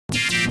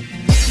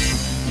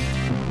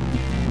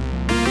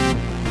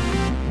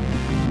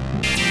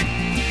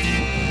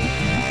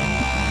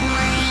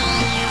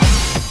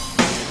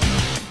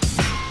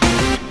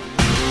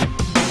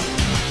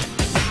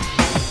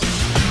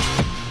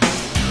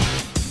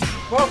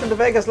Welcome to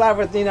Vegas Live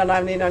with Ninon.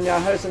 I'm Ninon, your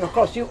host, and of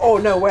course you all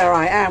know where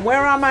I am.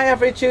 Where am I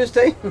every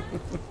Tuesday?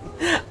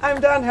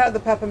 I'm down here at the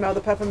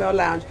Peppermill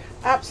Lounge.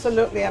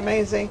 Absolutely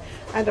amazing.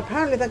 And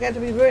apparently they're going to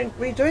be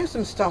redoing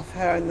some stuff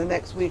here in the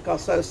next week or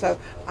so. So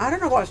I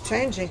don't know what's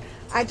changing.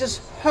 I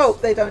just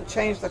hope they don't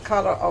change the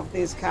color of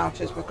these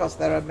couches because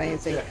they're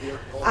amazing.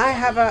 I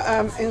have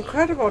an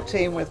incredible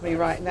team with me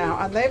right now,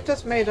 and they've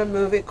just made a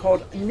movie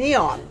called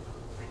Neon.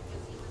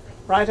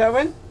 Right,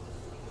 Owen?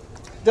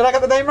 Did I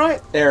get the name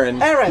right?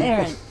 Aaron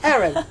and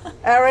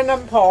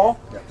Paul.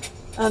 Yep.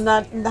 And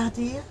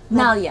Nadia?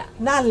 Nailya.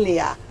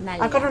 Nailya.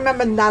 I got to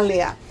remember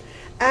Nailya.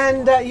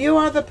 And you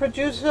are the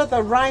producer,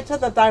 the writer,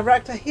 the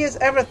director. He is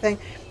everything.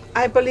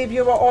 I believe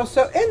you were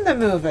also in the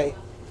movie.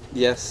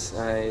 Yes,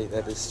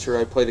 that is true.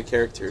 I play the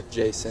character,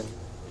 Jason.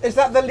 Is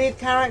that the lead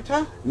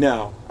character?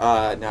 No,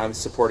 I'm a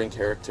supporting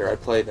character. I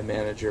play the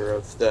manager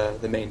of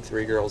the main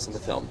three girls in the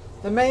film.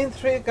 The main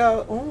three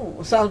girls.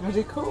 Oh, sounds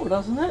pretty cool,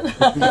 doesn't it?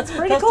 That's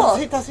pretty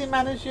cool. Does he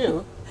manage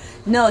you?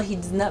 No, he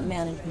does not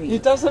manage me. He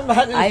doesn't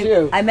manage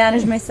you. I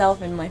manage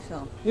myself in my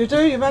film. You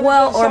do? You manage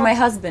yourself? Or my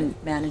husband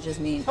manages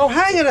me. Oh,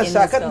 hang on a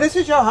second. This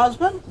is your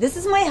husband? This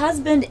is my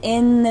husband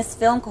in this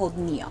film called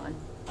Neon.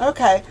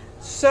 Okay,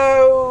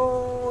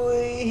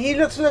 so he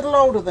looks a little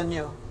older than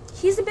you.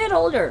 He's a bit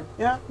older.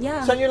 Yeah?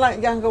 Yeah. So you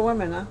like younger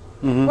women, huh?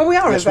 Mm-hmm. Well, we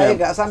are in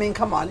Vegas. I mean,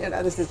 come on,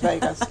 this is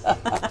Vegas.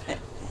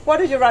 What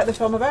did you write the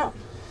film about?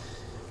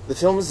 The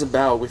film is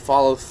about, we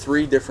follow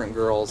three different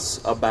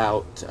girls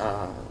about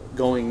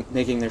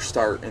making their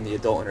start in the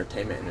adult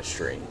entertainment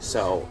industry.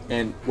 So,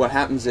 and what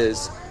happens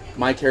is,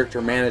 my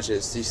character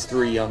manages these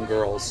three young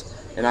girls,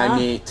 and I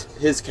meet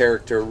his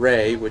character,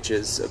 Ray, which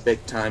is a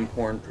big-time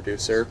porn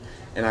producer,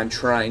 and I'm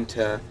trying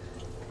to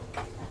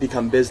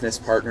become business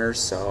partners,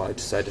 so I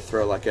decided to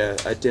throw like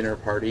a dinner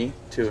party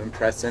to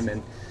impress him,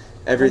 and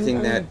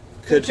everything that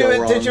could go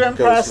wrong. Did you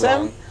impress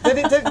him?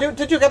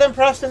 Did you get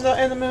impressed in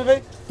the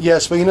movie?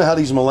 Yes, but you know how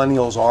these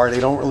millennials are. They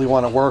don't really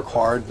want to work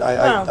hard.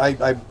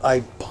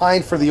 I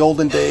pine for the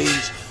olden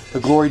days, the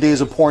glory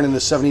days of porn in the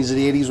 70s and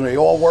the 80s when we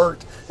all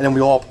worked and then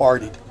we all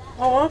partied.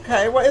 Oh,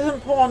 okay. Well,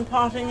 isn't porn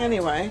partying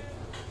anyway?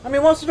 I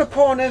mean, what sort of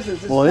porn is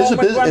it? Well,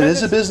 it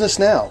is a business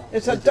now.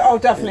 It's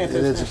definitely a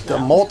business. It's a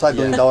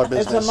multi-billion-dollar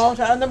business. It's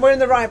and then we're in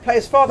the right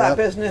place for that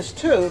business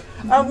too.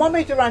 What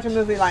made you write a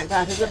movie like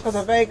that? Is it because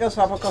of Vegas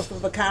or because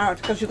of the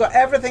character? Because you've got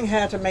everything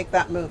here to make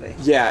that movie.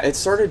 Yeah, it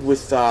started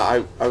with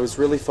I was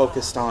really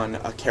focused on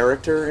a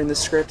character in the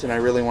script, and I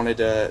really wanted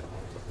to.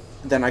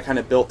 Then I kind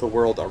of built the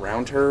world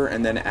around her,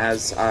 and then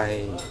as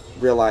I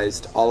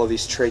realized all of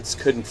these traits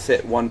couldn't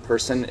fit one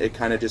person, it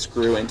kind of just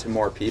grew into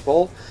more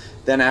people.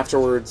 Then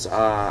afterwards,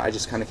 I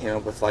just kind of came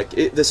up with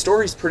the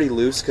story's pretty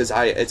loose because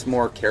it's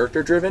more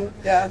character driven.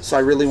 Yeah. So I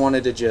really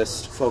wanted to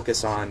just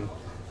focus on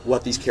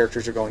what these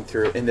characters are going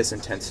through in this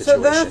intense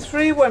situation. So there are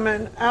three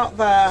women out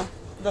there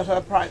that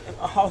are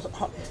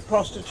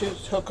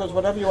prostitutes, hookers,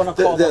 whatever you want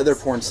to call them. They're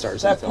porn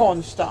stars. They're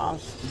porn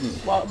stars.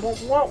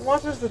 Mm-hmm. Well,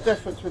 what is the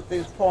difference with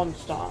these porn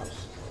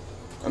stars?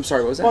 I'm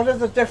sorry, what was that? What is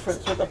the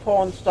difference with a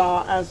porn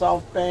star as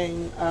of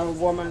being a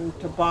woman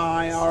to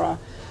buy or a...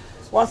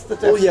 What's the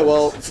difference? Oh yeah,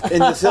 well, in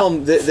the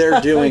film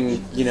they're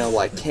doing,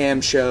 like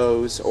cam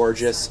shows or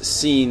just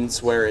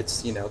scenes where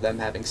it's, them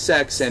having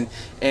sex, and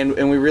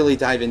we really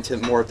dive into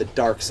more of the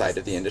dark side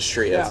of the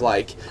industry of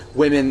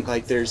women,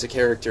 there's a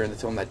character in the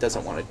film that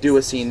doesn't want to do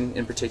a scene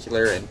in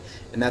particular, and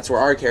that's where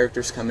our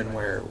characters come in,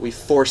 where we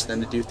force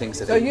them to do things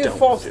that they don't want to do. So you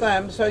forced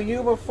them, so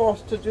you were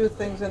forced to do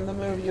things in the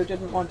movie you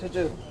didn't want to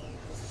do?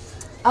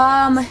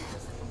 I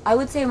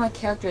would say my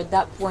character at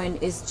that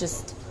point is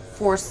just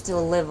forced to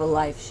live a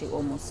life she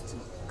almost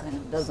kind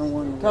of doesn't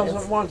want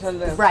to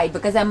live. Right,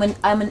 because I'm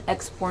an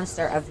ex-porn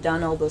star. I've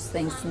done all those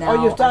things now.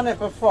 Oh, you've done it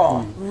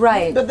before.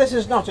 Right. But this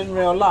is not in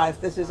real life.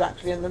 This is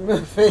actually in the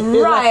movie.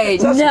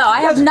 Right. No,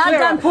 I have not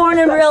done porn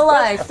in real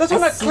life. Just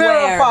want to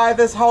clarify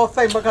this whole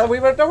thing because we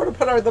don't want to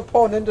put her in the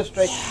porn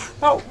industry.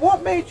 Now,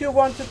 what made you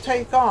want to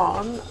take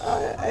on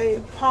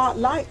a part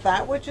like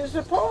that, which is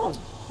a porn?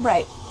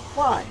 Right.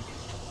 Why?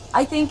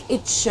 I think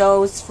it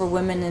shows for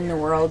women in the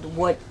world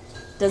what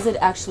does it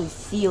actually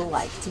feel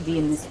like to be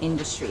in this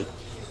industry.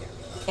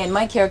 And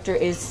my character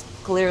is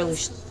clearly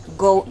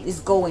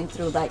going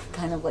through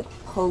kind of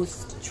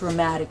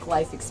post-traumatic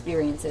life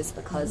experiences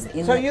because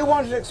so you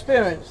wanted to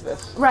experience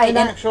this in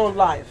actual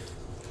life.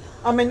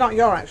 I mean, not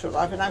your actual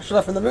life, in actual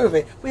life in the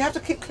movie. We have to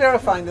keep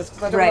clarifying this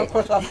because I don't want to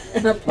put her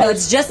in a place. No,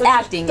 it's just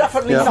acting.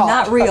 Definitely it's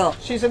not real.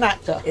 She's an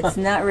actor. It's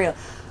not real.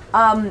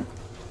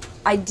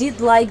 I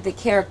did like the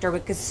character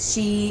because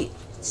she's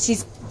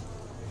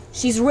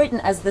written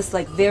as this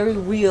very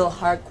real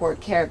hardcore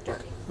character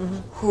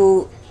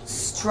who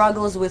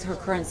struggles with her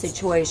current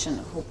situation,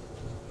 who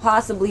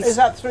possibly... Is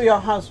that through your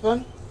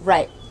husband?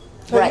 Right.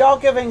 So you're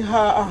giving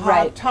her a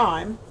hard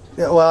time.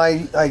 Yeah, well,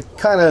 I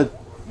kind of...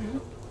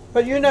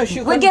 But she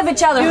can... We give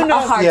each other a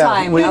hard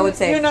time, I would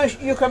say.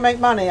 You can make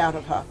money out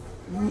of her.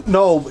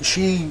 No,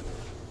 she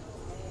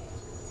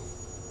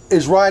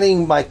is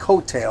riding my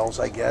coattails,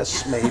 I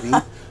guess, maybe.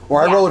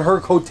 Or I rode her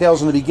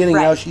coattails in the beginning,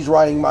 now she's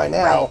riding mine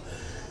now.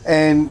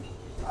 And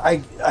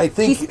I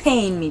think he's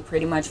paying me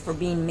pretty much for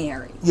being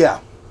married. Yeah.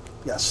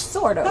 Yes.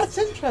 Sort of. That's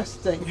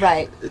interesting.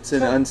 Right. It's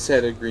an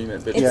unsaid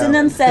agreement, but It's an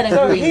unsaid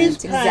So agreement. he's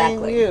paying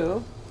Exactly.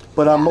 you.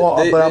 But I'm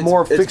more It's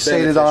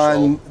fixated beneficial.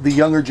 on the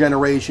younger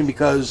generation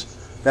because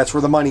that's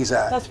where the money's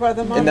at. That's where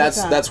the money And is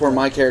at. that's where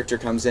my character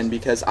comes in,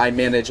 because I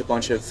manage a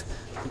bunch of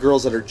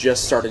girls that are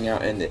just starting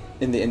out in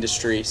the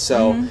industry.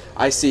 So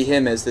I see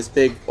him as this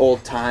big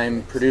old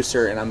time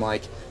producer, and I'm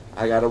like,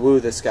 I gotta woo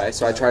this guy.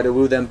 So I try to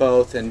woo them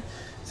both and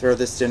throw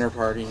this dinner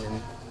party,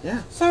 and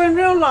yeah. So in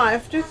real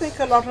life, do you think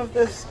a lot of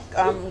this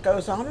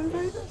goes on in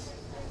Vegas?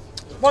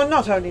 Well,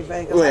 not only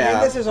Vegas. Well, I yeah.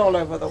 mean, this is all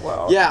over the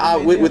world. Yeah, I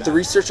mean, with the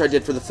research I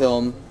did for the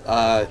film,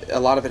 a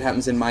lot of it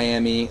happens in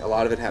Miami, a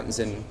lot of it happens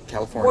in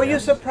California. Were you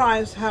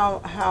surprised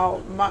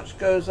how much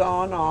goes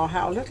on or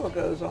how little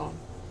goes on?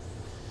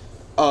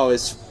 Oh,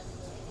 it's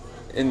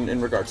in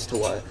regards to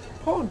what?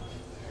 Porn.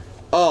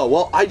 Oh,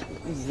 well,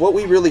 what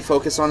we really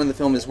focus on in the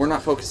film is we're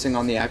not focusing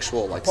on the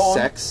actual, like, Porn?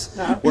 sex.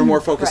 No. We're more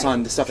focused Right.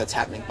 on the stuff that's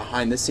happening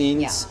behind the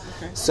scenes.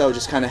 Yeah. Okay. So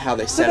just kind of how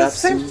they So set up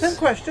same scenes.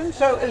 question.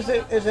 So is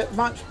it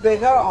much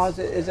bigger or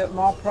is it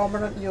more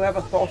prominent than you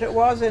ever thought it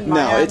was in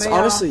Miami? No, it's or-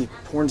 honestly,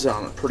 porn's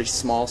on a pretty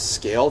small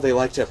scale. They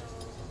like to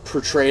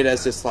portray it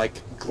as this, like,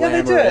 Yeah, they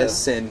do.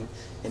 glamorous and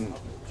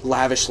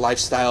lavish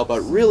lifestyle,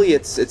 but really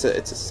it's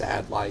a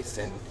sad life,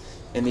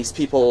 and these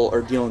people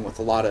are dealing with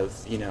a lot of,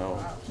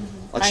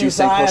 like she was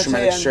saying, Anxiety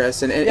post-traumatic and-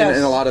 stress and yes.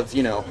 a lot of,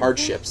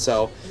 hardships.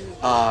 So,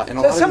 and a So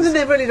lot it's of something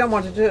these- they really don't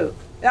want to do.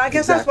 Yeah, I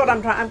guess that's what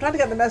Exactly. I'm trying to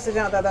get the message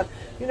out there that,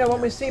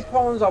 when we see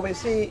porns or we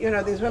see,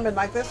 these women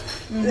like this,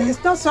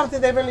 it's not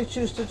something they really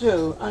choose to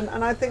do.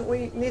 And I think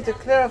we need to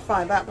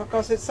clarify that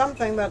because it's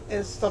something that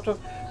is sort of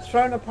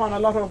thrown upon a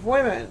lot of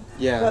women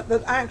Yeah.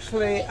 that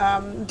actually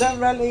don't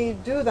really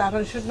do that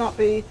and should not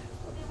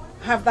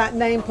have that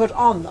name put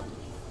on them.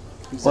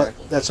 Well,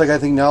 Exactly. that's like I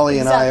think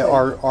Nailya and I,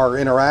 Exactly. our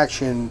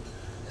interaction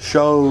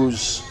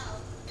shows,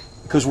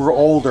 because we're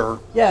older,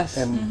 Yes.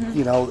 and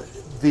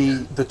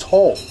the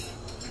toll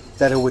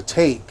that it would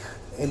take,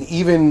 and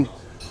even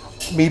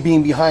me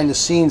being behind the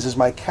scenes as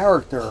my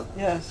character,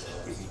 Yes.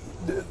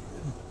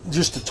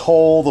 just the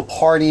toll, the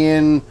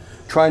partying,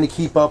 trying to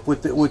keep up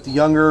with the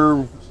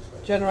younger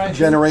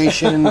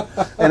generation,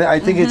 and I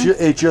think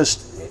it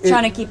just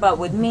Trying to keep up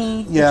with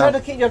me. yeah.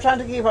 You're trying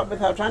to keep up with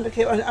her,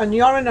 and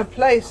you're in a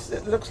place,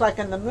 it looks like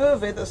in the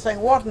movie, that's saying,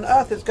 what on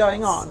earth is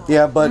going on?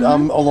 Yeah, but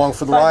I'm along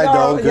for the ride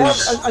though,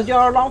 because You're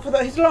along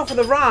for he's along for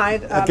the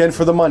ride. again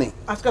for the money,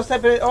 I was going to say,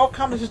 but it all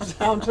comes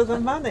down to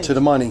the money. to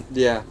the money.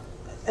 Yeah,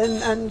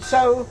 And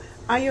so,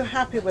 are you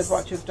happy with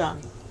what you've done?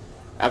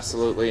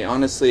 absolutely.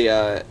 Honestly,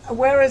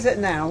 Where is it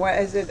now? Where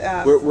is it?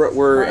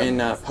 we're in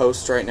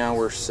post right now.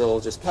 We're still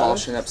just Post?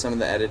 polishing up some of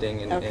the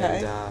editing, and,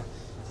 Okay.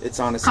 it's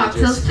honestly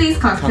Cocktails, just please,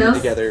 coming cocktails.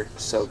 together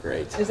so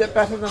great. Is it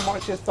better than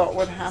what you thought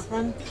would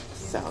happen?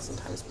 1,000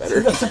 times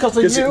better. That's because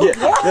of you. Yeah,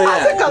 no, yeah,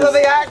 That's because of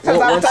the actors, I'm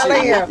once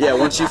telling you. Yeah,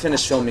 once you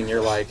finish filming,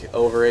 you're like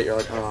over it. You're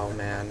like, oh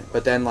man.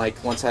 But then,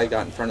 like, once I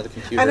got in front of the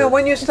computer, I know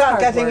when you start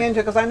hard getting work. into,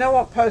 because I know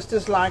what post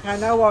is like, I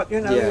know what,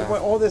 Yeah.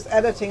 what all this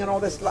editing and all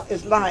this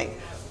is like.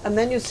 And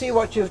then you see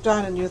what you've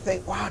done and you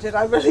think, wow, did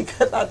I really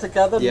get that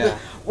together? Yeah.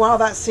 Wow,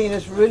 that scene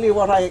is really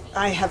what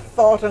I have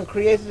thought and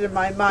created in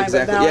my mind.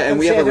 exactly. But now I Yeah, can and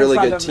we see have it a in really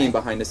front good of me. team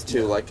behind us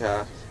too. Like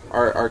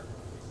our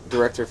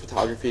director of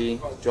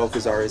photography, Joel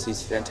Cazares,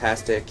 he's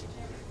fantastic.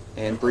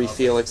 And Bree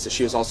Felix,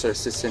 she was also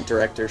assistant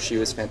director. She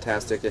was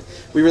fantastic.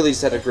 We really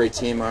just had a great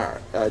team.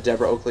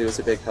 Deborah Oakley was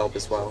a big help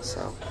as well.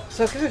 So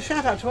give a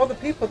shout out to all the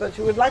people that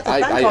you would like to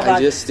thank for I that.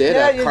 just did.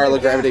 Yeah, you Carla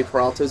did, yeah. Gravide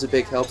Peralta is a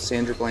big help.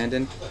 Sandra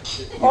Blandon.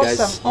 You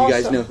Awesome,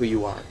 guys awesome. know who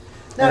you are.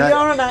 Now And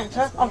you're an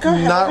actor. Oh, go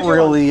ahead. Not what do you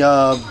really.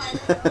 want?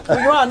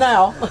 Well, you are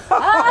now.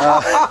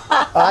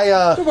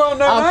 I Well,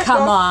 no, Oh, actor.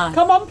 come on.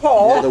 Come on,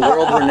 Paul. The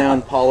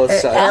world-renowned Paul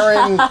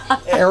Osuch.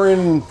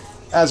 Aaron,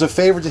 as a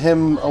favor to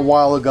him a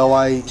while ago,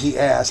 he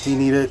asked. He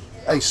needed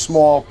a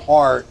small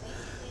part,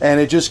 and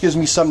it just gives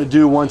me something to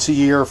do once a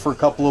year for a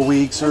couple of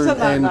weeks. Isn't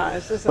that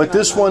nice? Isn't But that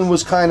this nice? one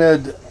was kind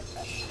of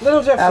Little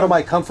different. out of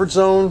my comfort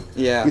zone.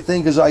 Yeah. You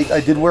think, because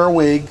I did wear a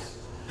wig.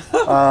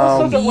 What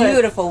sort of wig?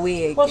 Beautiful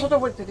wig. What sort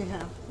of wig did he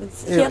have?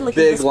 He had like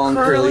Big, this long,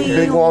 curly curly, hair.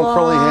 Big, long,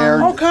 curly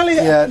hair. Oh, curly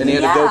hair. Yeah, And he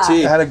had Yeah. a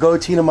goatee. had a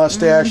goatee and a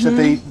mustache that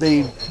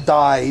they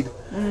dyed,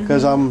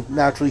 because I'm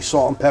naturally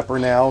salt and pepper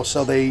now,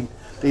 so they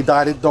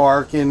dyed it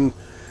dark, and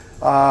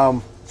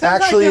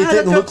actually you it had a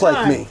didn't good look like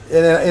time. me,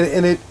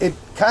 and it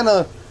kind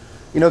of,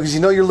 because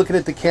you're looking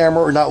at the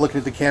camera, or not looking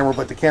at the camera,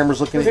 but the camera's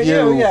looking Look at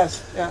at you.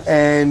 yes, yes.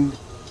 And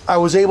I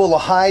was able to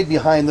hide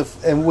behind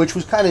and which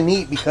was kind of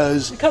neat,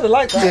 because Kind of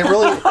like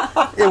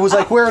that. it was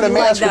like wearing a You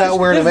like mask that. without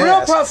wearing a His real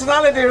mask.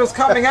 personality was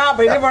coming out,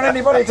 but he didn't want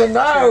anybody to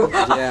know.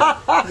 Yeah.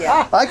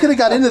 Yeah. I could have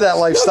got into that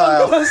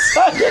lifestyle.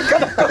 You're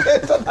gonna go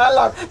into that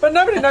life. But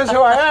nobody knows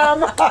who I am.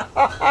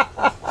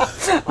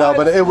 No,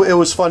 but it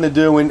was fun to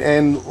do,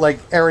 and like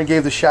Aaron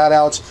gave the shout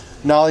outs.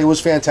 Nailya was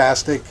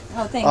fantastic.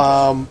 Oh, thank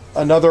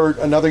you.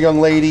 Another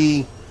young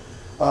lady,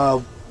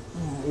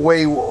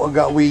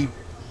 we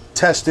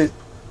tested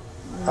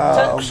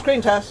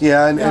Screen test.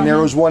 Yeah, and there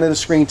was one in a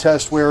screen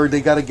test where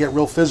they got to get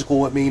real physical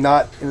with me,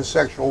 not in a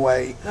sexual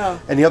way. No.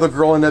 And the other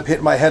girl ended up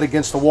hitting my head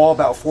against the wall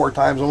about 4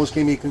 times, almost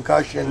gave me a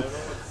concussion.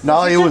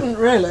 Nailya didn't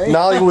really.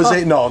 Nailya was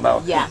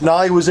Yeah.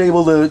 Nailya was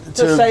able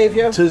to save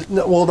you.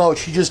 Well, no,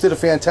 she just did a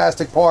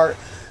fantastic part,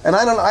 and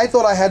I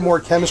thought I had more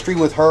chemistry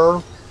with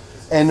her,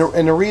 and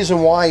the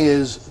reason why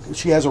is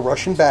she has a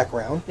Russian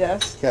background.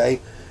 Yes. Okay,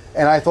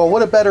 and I thought,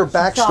 what a better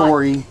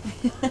backstory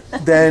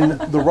than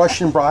the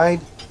Russian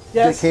bride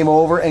that came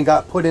over and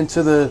got put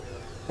into the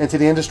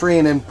industry,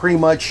 and then pretty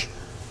much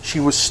she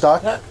was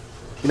stuck.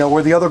 You know,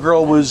 where the other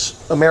girl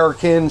was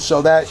American,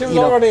 so that she was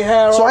already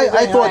here. So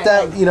I thought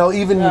that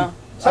even. Yeah.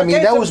 So I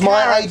mean, that was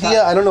my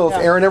idea. I don't know if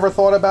Aaron ever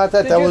thought about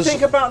that. Did you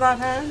think about that,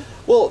 Aaron?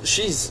 Well,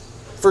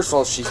 first of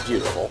all, she's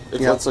beautiful.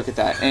 Let's look at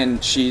that.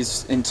 And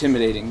she's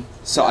intimidating.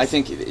 So I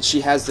think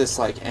she has this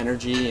like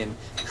energy and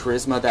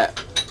charisma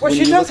that... Well,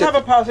 she does have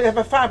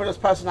a fabulous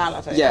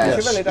personality. Yeah,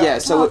 she really does. Yeah,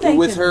 so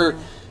with her...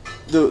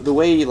 The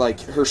way, like,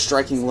 her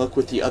striking look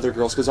with the other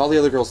girls, because all the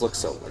other girls look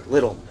so, like,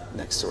 little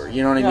next to her,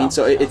 you know what I mean?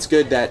 So it's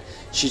good that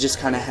she just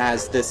kind of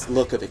has this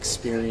look of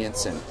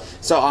experience, and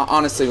so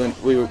honestly,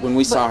 when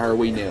we saw her,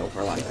 we knew,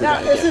 we're like, now,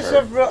 is this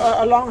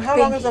a long, how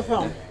long is the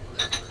film?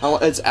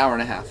 It's an hour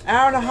and a half.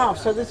 Hour and a half,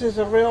 so this is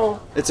a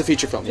real... It's a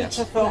feature film, yes.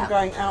 Feature film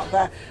going out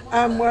there.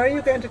 Where are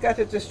you going to get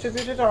it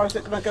distributed, or is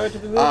it going to go to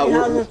the movie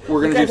houses?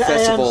 We're going to do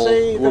festival.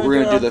 AMC, we're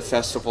going to do the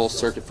festival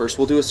circuit first.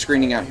 We'll do a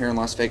screening out here in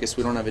Las Vegas.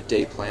 We don't have a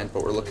date planned,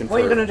 but we're looking for...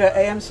 What are you going to do,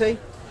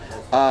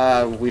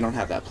 AMC? We don't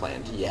have that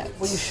planned yet.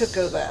 Well, you should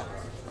go there,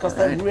 because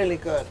they're really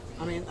good.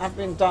 I mean, I've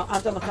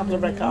done a couple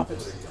of red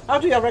carpets.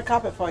 I'll do your red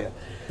carpet for you.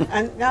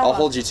 And now I'll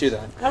hold you to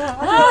that.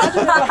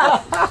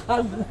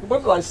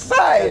 What do I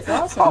say?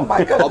 Awesome. Oh my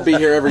goodness. I'll be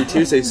here every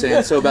Tuesday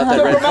saying so about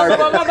that red carpet.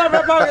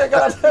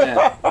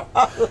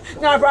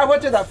 No, but I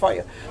would do that for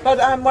you. But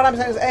what I'm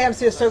saying is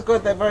AMC is so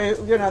good. They're very,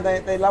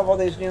 they love all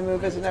these new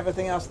movies and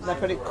everything else. And they're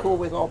pretty cool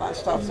with all that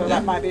stuff. So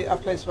that might be a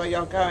place where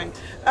you're going.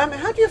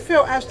 How do you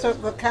feel as to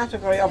the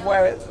category of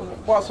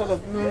what sort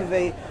of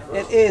movie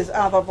it is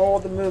out of all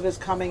the movies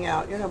coming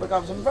out? We've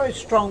got some very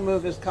strong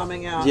movies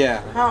coming out.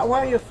 Yeah.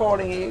 Where are you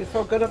falling? You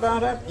feel good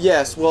about it?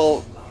 Yes.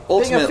 Well,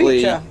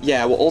 ultimately,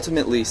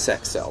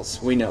 sex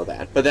sells. We know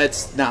that, but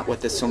that's not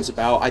what this film's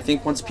about. I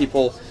think once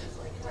people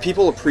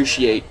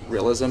appreciate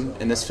realism,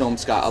 and this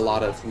film's got a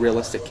lot of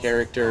realistic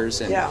characters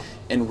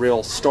and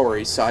real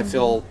stories, so I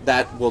feel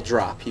that will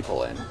draw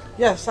people in.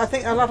 Yes, I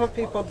think a lot of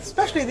people,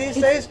 especially these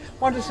days,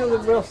 want to see the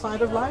real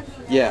side of life.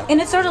 Yeah. And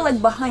it's sort of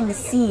like behind the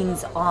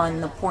scenes on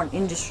the porn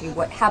industry,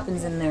 what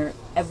happens in their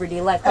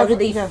everyday life. How do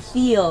they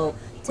feel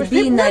to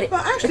be in that?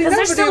 Because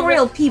they're still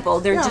real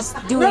people. They're just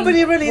doing.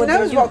 Nobody really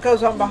knows what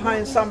goes on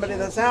behind somebody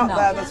that's out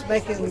there that's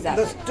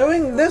that's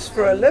doing this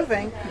for a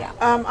living. Yeah.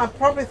 I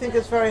probably think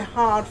it's very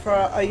hard for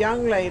a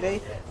young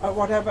lady, at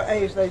whatever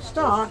age they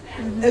start,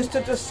 is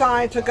to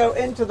decide to go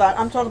into that.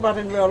 I'm talking about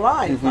in real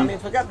life. I mean,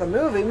 forget the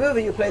movie.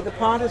 You play the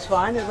part, it's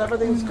fine.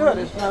 Everything's good.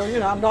 It's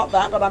I'm not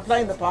that, but I'm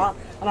playing the part,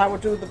 and I will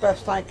do the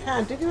best I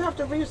can. Did you have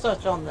to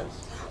research on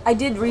this? I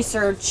did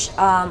research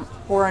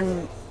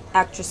porn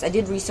actress. I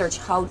did research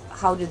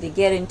how did they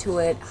get into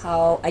it.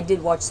 I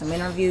did watch some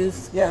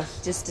interviews.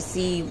 Yes. Just to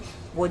see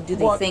what do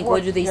they think.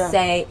 What do they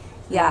say?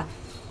 Yeah.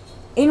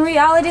 In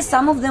reality,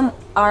 some of them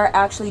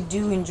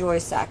do enjoy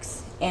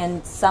sex,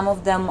 and some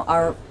of them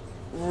are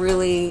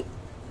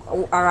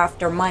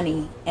after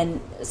money, and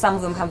some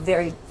of them have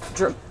very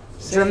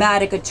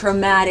traumatic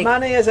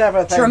money is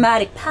everything.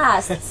 Traumatic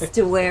pasts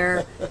to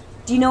where.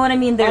 Do you know what I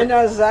mean? I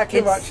know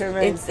exactly what you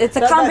mean. It's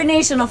a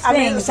combination of things. I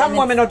mean, some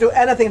women will do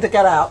anything to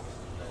get out.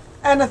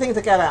 Anything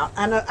to get out.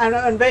 And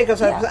in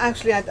Vegas,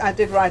 actually, I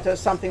did write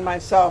something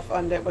myself,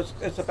 and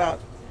it's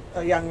about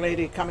a young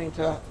lady coming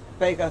to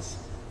Vegas.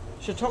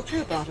 Should talk to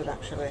you about it,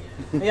 actually.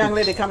 A young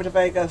lady coming to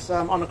Vegas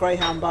on a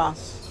Greyhound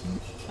bus.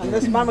 And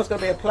this mine was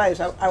going to be a play,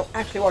 so I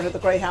actually wanted the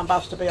Greyhound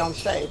bus to be on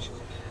stage.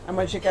 And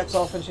when she gets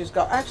off, and she's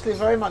got, actually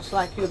very much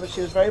like you, but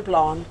she was very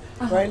blonde,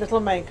 very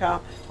little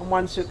makeup, and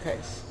one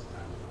suitcase.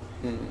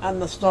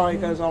 And the story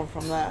goes on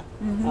from there.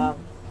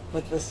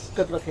 With this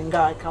good-looking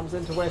guy comes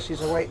into where she's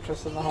a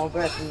waitress and the whole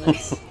bit, and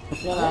it's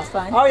That's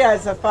fine. Oh yeah,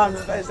 it's a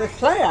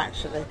play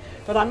actually.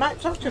 But I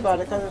might talk to you about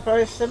it because it's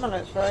very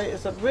similar.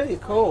 It's really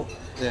cool.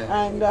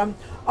 Yeah. And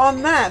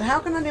on that, how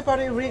can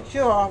anybody reach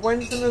you? Or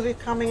when's the movie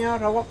coming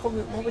out? Or what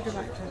would you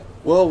like to?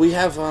 Well, we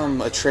have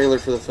a trailer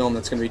for the film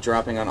that's going to be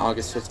dropping on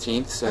August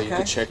 15th, so you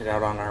can check it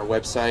out on our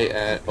website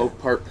at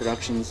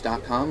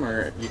oakpartproductions.com,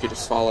 or you could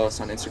just follow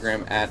us on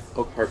Instagram at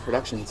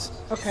oakpartproductions.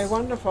 Okay,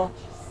 wonderful.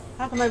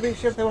 How can they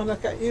reach you if they want to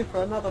get you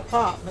for another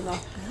part in the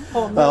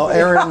whole movie? Well,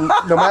 Aaron,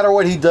 no matter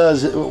what he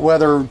does,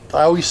 whether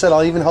I always said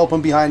I'll even help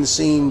him behind the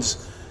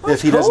scenes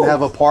if he doesn't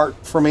have a part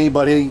for me,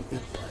 but he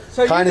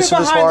so kindness you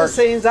do of his behind heart. the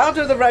scenes, I'll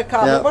do the red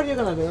carpet. Yeah. What are you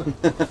going to do?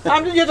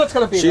 You're just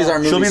going to be She's there. our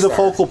movie She'll be the star.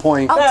 focal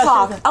point.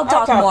 I'll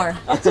talk more.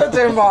 I'll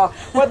do more.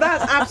 Well,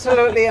 that's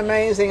absolutely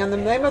amazing. And the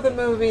name of the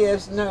movie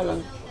is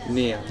Neon.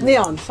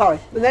 Neon, sorry.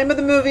 The name of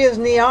the movie is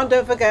Neon,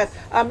 don't forget.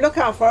 Look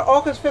out for it.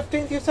 August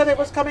 15th, you said it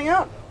was coming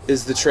out.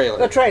 is the trailer.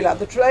 The trailer.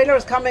 The trailer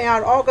is coming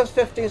out August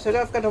 15th, so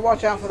don't forget to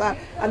watch out for that.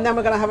 And then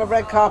we're going to have a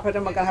red carpet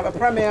and we're going to have a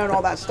premiere and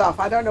all that stuff.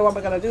 I don't know when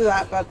we're going to do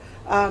that, but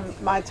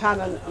my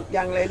talent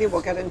young lady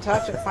will get in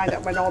touch and find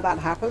out when all that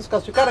happens,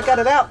 because we've got to get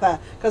it out there.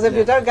 Because if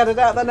you don't get it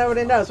out there,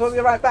 nobody knows. We'll be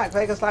right back.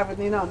 Vegas Live with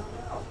Ninon.